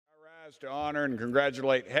rise to honor and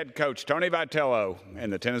congratulate head coach Tony Vitello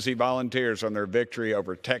and the Tennessee Volunteers on their victory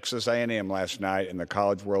over Texas A&M last night in the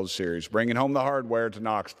College World Series, bringing home the hardware to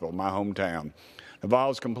Knoxville, my hometown. The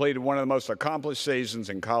Vols completed one of the most accomplished seasons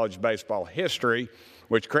in college baseball history,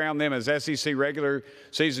 which crowned them as SEC regular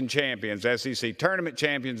season champions, SEC tournament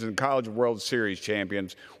champions, and College World Series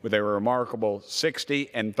champions with a remarkable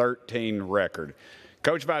 60-13 record.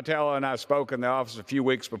 Coach Vitello and I spoke in the office a few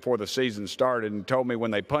weeks before the season started and told me when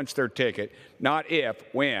they punched their ticket, not if,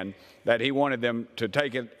 when, that he wanted them to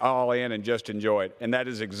take it all in and just enjoy it. And that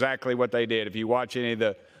is exactly what they did. If you watch any of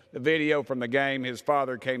the video from the game, his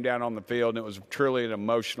father came down on the field, and it was truly an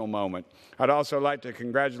emotional moment. I'd also like to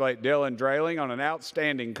congratulate Dylan Drayling on an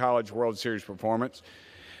outstanding College World Series performance.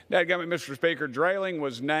 Dadgummit, Mr. Speaker, Drayling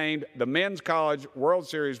was named the Men's College World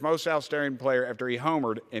Series Most Outstanding Player after he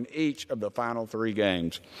homered in each of the final 3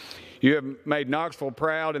 games. You have made Knoxville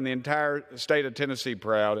proud and the entire state of Tennessee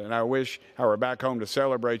proud, and I wish I were back home to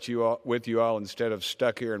celebrate with you all instead of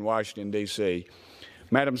stuck here in Washington, D.C.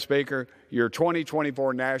 Madam Speaker, your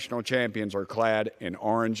 2024 national champions are clad in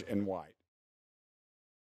orange and white.